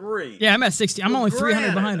 1573. Yeah, I'm at 60. I'm only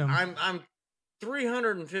 300 behind him. I'm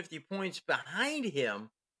 350 points behind him.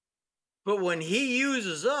 But when he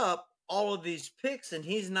uses up all of these picks and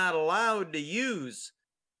he's not allowed to use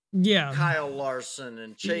Kyle Larson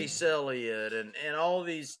and Chase Elliott and all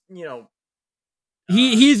these,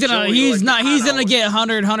 he's gonna get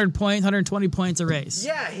 100 points, 120 points a race.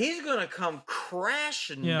 Yeah, he's gonna come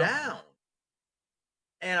crashing down.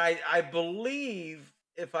 And I believe,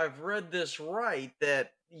 if I've read this right,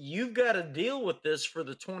 that you've got to deal with this for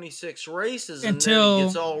the 26 races until it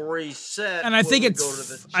gets all reset. And I think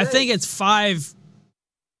it's 5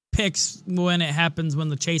 picks when it happens, when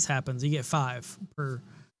the chase happens. You get 5 per.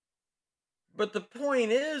 But the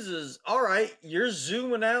point is all right, you're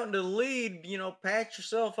zooming out into the lead, pat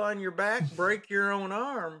yourself on your back, break your own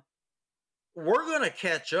arm. We're going to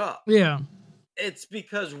catch up. Yeah. It's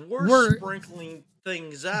because we're sprinkling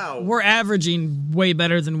things out. We're averaging way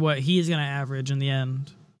better than what he's going to average in the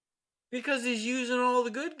end. Because he's using all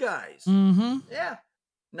the good guys. Mm-hmm. Yeah.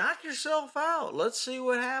 Knock yourself out. Let's see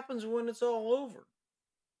what happens when it's all over.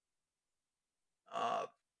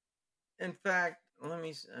 In fact,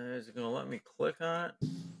 is it going to let me click on it?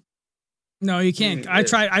 No, you can't. I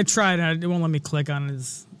tried, and it won't let me click on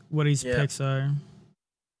what his picks are.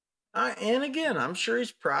 And again, I'm sure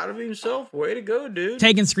he's proud of himself. Way to go, dude.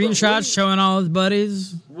 Taking screenshots, showing all his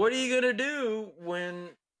buddies. What are you going to do when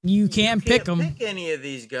you can't pick them? Pick any of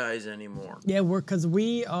these guys anymore. Yeah, because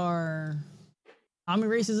we are... How many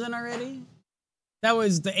races in already? That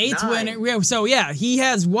was the 8th win. So, yeah, he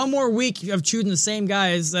has one more week of choosing the same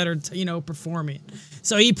guys that are, performing.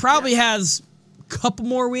 So he probably has a couple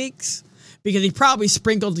more weeks because he probably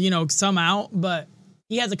sprinkled, some out, but...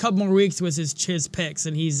 He has a couple more weeks with his picks,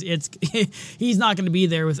 and he's not going to be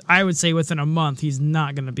there I would say within a month. He's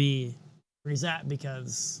not going to be where he's at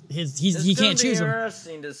because he It's can't choose him.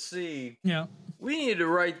 Interesting to see. Yeah. We need to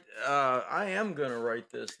write. I am gonna write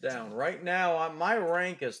this down right now. My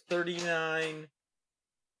rank is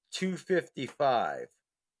 39,255.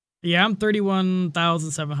 Yeah, I'm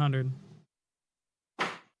 31,700.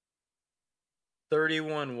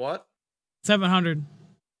 31 what? 700.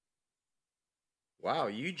 Wow,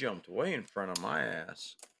 you jumped way in front of my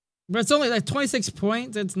ass. But it's only like 26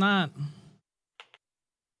 points. It's not.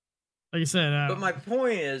 Like I said. But my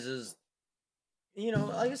point is,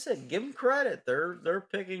 like I said, give them credit. They're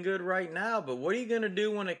picking good right now. But what are you gonna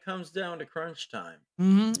do when it comes down to crunch time?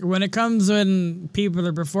 Mm-hmm. When people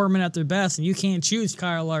are performing at their best, and you can't choose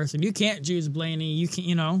Kyle Larson, you can't choose Blaney. You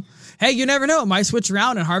can, hey, you never know. It might switch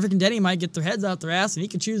around, and Harvick and Denny might get their heads out their ass, and you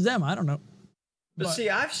can choose them. I don't know. But see,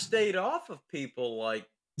 I've stayed off of people like.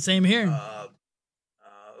 Same here.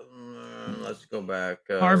 Let's go back.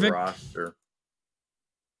 Harvick. Roster.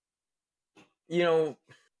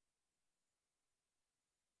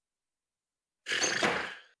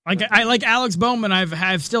 Like I like Alex Bowman.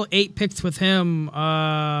 I've still 8 picks with him.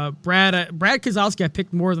 Brad Keselowski I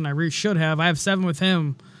picked more than I really should have. I have 7 with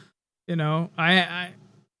him. I'm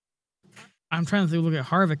trying to look at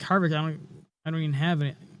Harvick. Harvick, I don't even have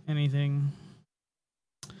anything.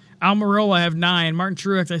 Almirola, I have 9. Martin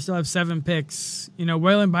Truex, I still have 7 picks.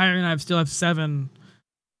 Waylon Byron, I still have 7.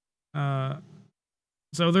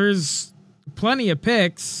 So there's plenty of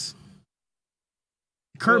picks.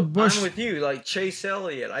 Kurt Busch. I'm with you. Like Chase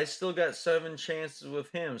Elliott, I still got 7 chances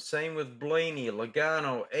with him. Same with Blaney.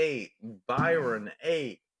 Logano, 8. Byron,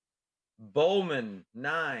 8. Bowman,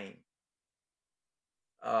 9.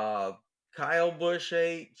 Kyle Busch,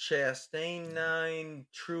 8. Chastain, 9.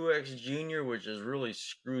 Truex Jr., which has really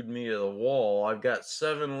screwed me to the wall. I've got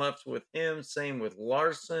 7 left with him. Same with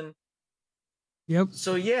Larson. Yep.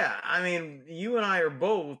 So, yeah, I mean, you and I are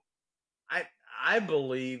both, I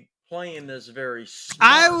believe, playing this very smart.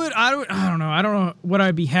 I don't know. I don't know what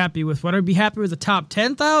I'd be happy with. Would I be happy with a top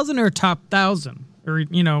 10,000 or a top 1,000? Or,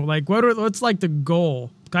 like what's like the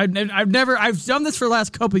goal? I've done this for the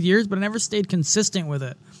last couple of years, but I never stayed consistent with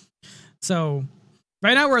it. So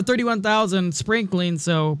right now we're at 31,000 sprinkling.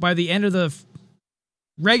 So by the end of the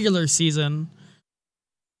regular season,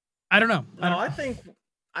 I don't know. I think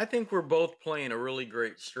we're both playing a really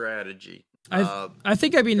great strategy. I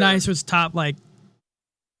think I'd be nice with top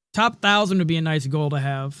 1,000 would be a nice goal to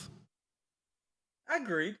have.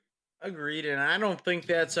 Agreed. And I don't think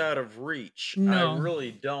that's out of reach. No. I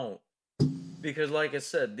really don't. Because like I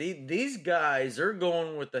said, these guys are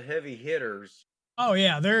going with the heavy hitters. Oh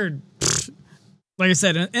yeah, they're like I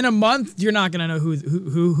said, in a month you're not gonna know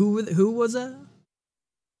who was that?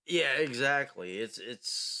 Yeah, exactly.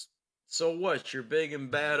 It's so what? You're big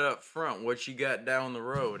and bad up front. What you got down the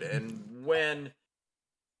road? And when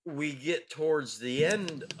we get towards the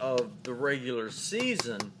end of the regular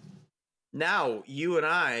season, now you and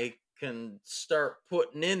I can start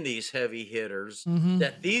putting in these heavy hitters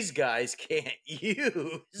that these guys can't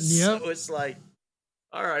use. Yep. So it's like,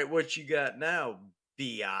 all right, what you got now,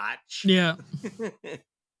 biatch? Yeah.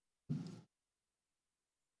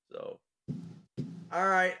 So, all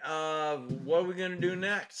right, what are we going to do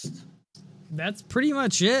next? That's pretty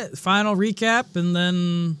much it. Final recap, and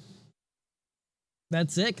then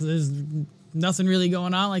that's it, because there's nothing really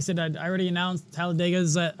going on. Like I said, I already announced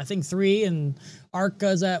Talladega's at, I think, 3, and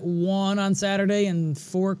ARCA's at 1 on Saturday, and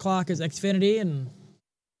 4 o'clock is Xfinity, and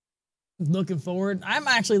looking forward. I'm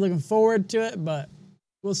actually looking forward to it, but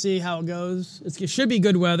we'll see how it goes. It should be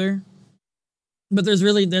good weather, but that's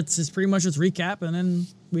just pretty much just recap, and then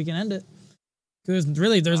we can end it. Because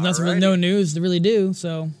really, there's nothing, no news to really do,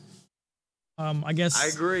 so I guess... I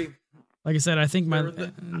agree. Like I said, I think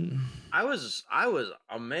I was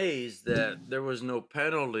amazed that there was no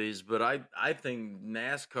penalties, but I think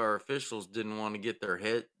NASCAR officials didn't want to get their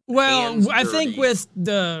hands I dirty.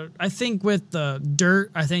 think with the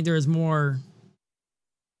dirt, I think there is more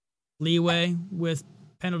leeway with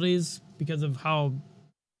penalties because of how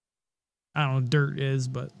dirt is,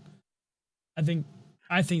 but I think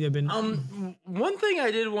they've been one thing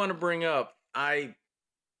I did want to bring up,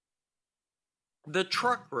 the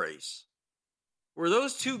truck race where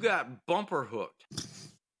those two got bumper hooked.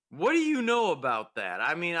 What do you know about that?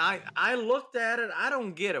 I mean, I looked at it. I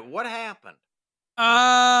don't get it. What happened?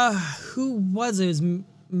 Who was it? It was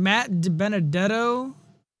Matt DiBenedetto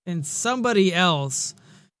and somebody else.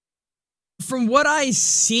 From what I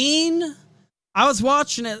seen, I was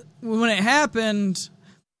watching it when it happened,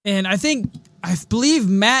 and I believe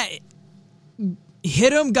Matt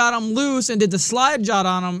hit him, got him loose, and did the slide shot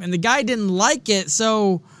on him, and the guy didn't like it,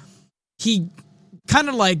 so he kind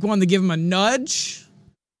of like wanted to give him a nudge,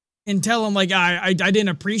 and tell him like I didn't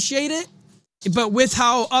appreciate it. But with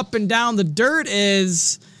how up and down the dirt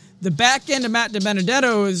is, the back end of Matt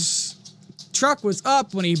DiBenedetto's truck was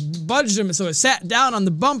up when he budged him, so it sat down on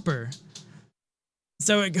the bumper.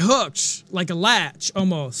 So it hooked like a latch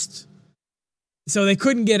almost. So they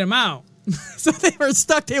couldn't get him out. So they were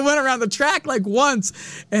stuck. They went around the track like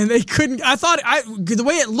once, and they couldn't. I thought the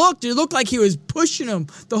way it looked like he was pushing him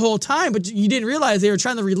the whole time, but you didn't realize they were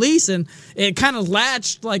trying to release, and it kind of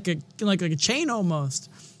latched like a chain almost.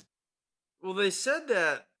 Well, they said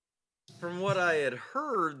that from what I had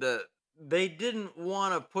heard that they didn't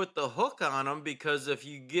want to put the hook on him because if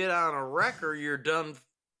you get on a wrecker, you're done.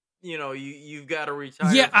 You know, you've got to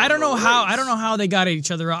retire. Yeah, I don't know how they got at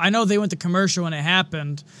each other. I know they went to commercial when it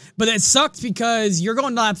happened, but it sucked because you're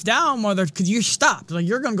going laps down because you're stopped. Like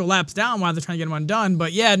you're going to go laps down while they're trying to get him undone.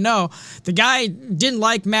 But yeah, no, the guy didn't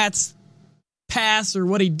like Matt's pass or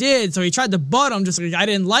what he did, so he tried to butt him. Just like I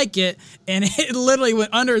didn't like it, and it literally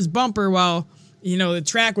went under his bumper while the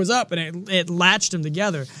track was up, and it latched him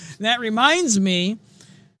together. And that reminds me.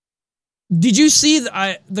 Did you see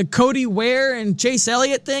the Cody Ware and Chase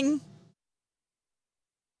Elliott thing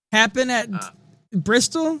happen at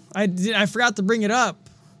Bristol? I forgot to bring it up.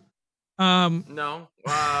 No.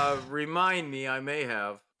 Remind me. I may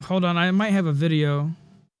have. Hold on. I might have a video.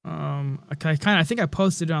 I think I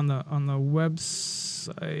posted it on the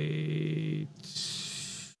website.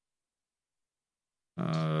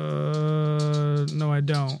 No, I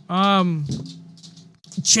don't.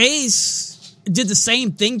 Chase did the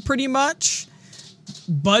same thing pretty much.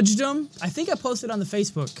 Budged him. I think I posted on the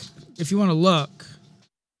Facebook if you want to look.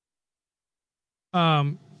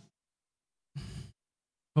 Hold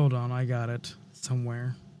on, I got it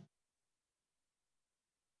somewhere.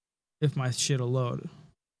 If my shit'll load.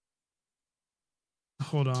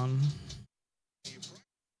 Hold on.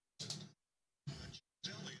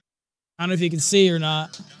 I don't know if you can see or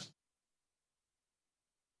not.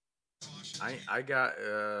 I got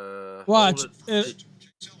watch.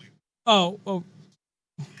 Oh.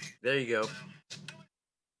 There you go.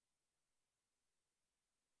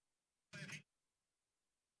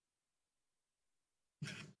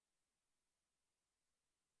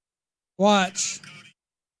 Watch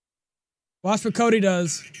what Cody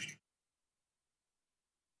does.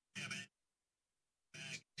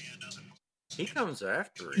 He comes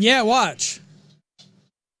after it. Yeah, watch.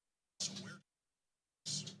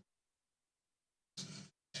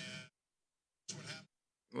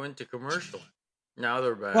 Went to commercial. Now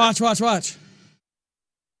they're back. Watch.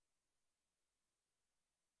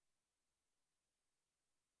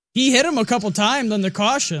 He hit him a couple times under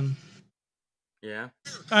caution. Yeah.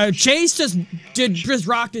 Chase just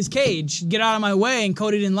rocked his cage. Get out of my way, and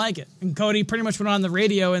Cody didn't like it. And Cody pretty much went on the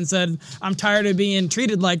radio and said, "I'm tired of being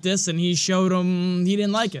treated like this," and he showed him he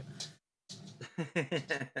didn't like it.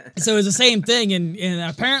 So it was the same thing, and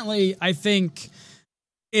apparently I think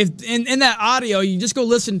if in that audio, you just go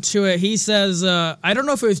listen to it. He says, I don't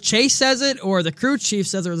know if it was Chase says it or the crew chief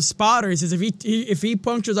says it or the spotter. He says, if he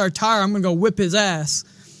punctures our tire, I'm going to go whip his ass.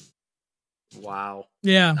 Wow.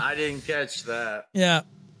 Yeah. I didn't catch that. Yeah.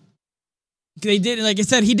 They did, like I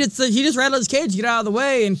said, he just rattled his cage to get out of the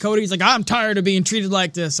way, and Cody's like, I'm tired of being treated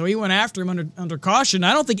like this. So he went after him under caution.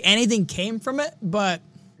 I don't think anything came from it, but.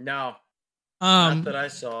 No. Not that I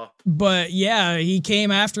saw. But yeah, he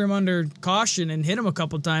came after him under caution and hit him a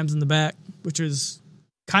couple times in the back, which was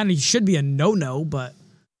kind of should be a no-no, but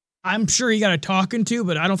I'm sure he got a talking to,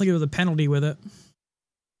 but I don't think it was a penalty with it.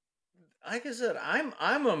 Like I said,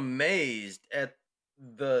 I'm amazed at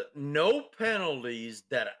the no penalties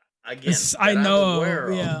that again that I know I'm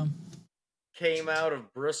aware of yeah. came out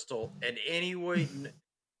of Bristol in any way.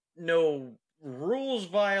 No rules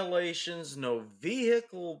violations, no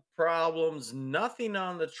vehicle problems, nothing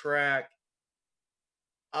on the track,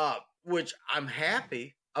 which I'm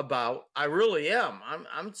happy about. I really am.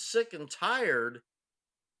 I'm sick and tired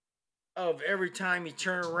of every time you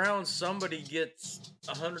turn around, somebody gets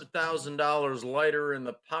 $100,000 lighter in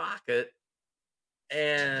the pocket,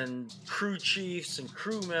 and crew chiefs and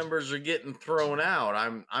crew members are getting thrown out.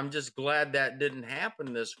 I'm just glad that didn't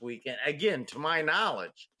happen this weekend. Again, to my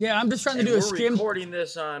knowledge. Yeah, I'm just trying to do a skim. We're recording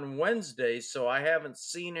this on Wednesday, so I haven't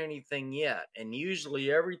seen anything yet. And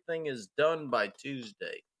usually everything is done by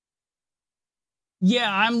Tuesday.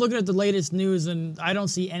 Yeah, I'm looking at the latest news, and I don't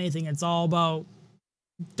see anything. It's all about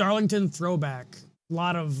Darlington throwback. A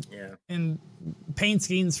lot of and paint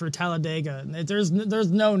schemes for Talladega. There's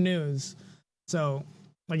no news. So,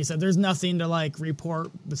 like you said, there's nothing to like report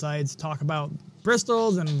besides talk about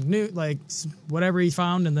Bristol's and new like whatever he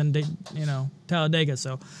found, and then Talladega.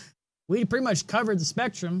 So we pretty much covered the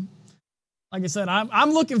spectrum. Like I said,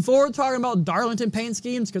 I'm looking forward to talking about Darlington paint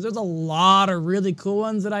schemes because there's a lot of really cool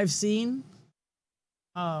ones that I've seen.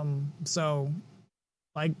 So,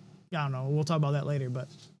 like, I don't know. We'll talk about that later. But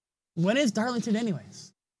when is Darlington,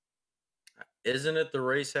 anyways? Isn't it the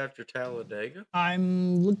race after Talladega?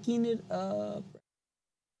 I'm looking it up.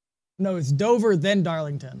 No, it's Dover, then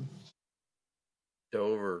Darlington.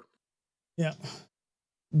 Dover. Yeah.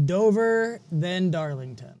 Dover, then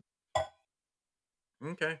Darlington.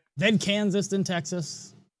 Okay. Then Kansas, then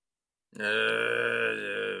Texas. Uh,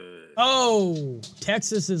 Oh,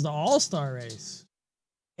 Texas is the All-Star race.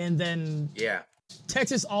 And then yeah.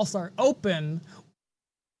 Texas All-Star Open.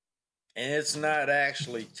 And it's not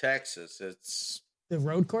actually Texas. It's The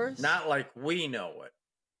road course? not like we know it.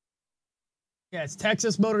 Yeah, it's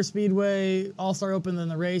Texas Motor Speedway, All-Star Open, then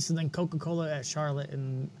the race, and then Coca-Cola at Charlotte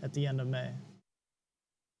at the end of May.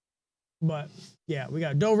 But, yeah, we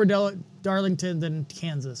got Dover, Darlington, then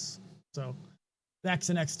Kansas. So, that's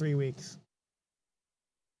the next 3 weeks.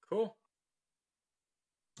 Cool.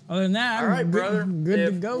 Other than that, All right, brother. Good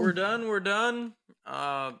to go. We're done.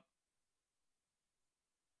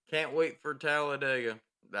 Can't wait for Talladega.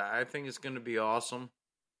 I think it's going to be awesome.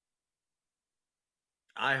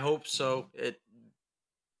 I hope so.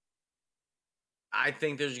 I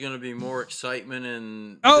think there's going to be more excitement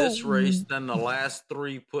in this race than the last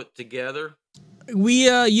 3 put together.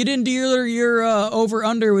 You didn't do your over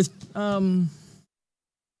under with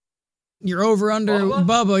your over under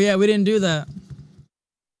Bubba. Yeah, we didn't do that.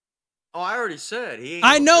 Oh, I already said he ain't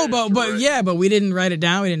I know, finish but we didn't write it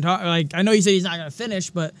down. We didn't talk. Like, I know you said he's not going to finish,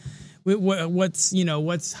 but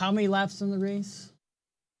what's how many laps in the race?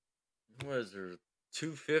 What is there?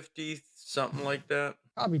 250, something like that.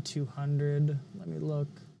 Probably 200. Let me look.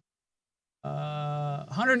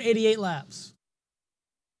 188 laps.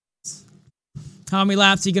 How many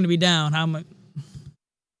laps are you going to be down? How much?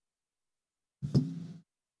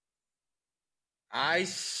 I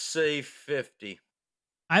say 50.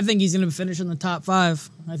 I think he's going to finish in the top 5.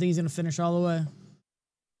 I think he's going to finish all the way.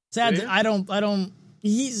 Sad. Yeah. I don't.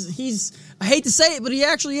 He's. I hate to say it, but he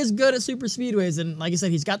actually is good at super speedways, and like I said,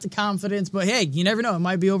 he's got the confidence. But hey, you never know; it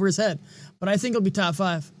might be over his head. But I think he'll be top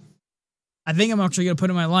 5. I think I'm actually going to put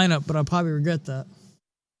him in my lineup, but I'll probably regret that.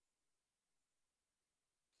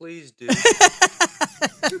 Please do.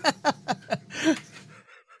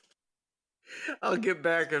 I'll get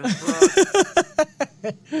back in front.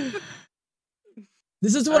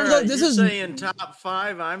 This is one of those. This is saying top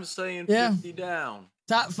 5. I'm saying 50 down.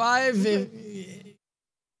 Top 5.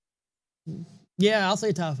 Yeah, I'll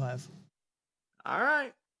say top 5. All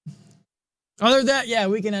right. Other than that, yeah,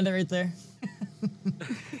 we can end it right there.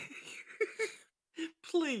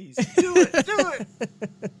 Please do it.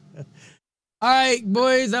 All right,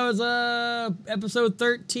 boys, that was episode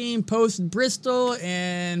 13 post Bristol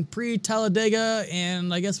and pre Talladega,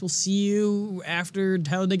 and I guess we'll see you after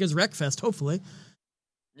Talladega's Wreckfest, hopefully.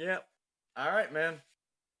 Yep. All right, man.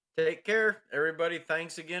 Take care, everybody.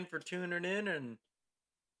 Thanks again for tuning in, and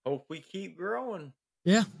hope we keep growing.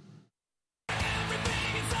 Yeah.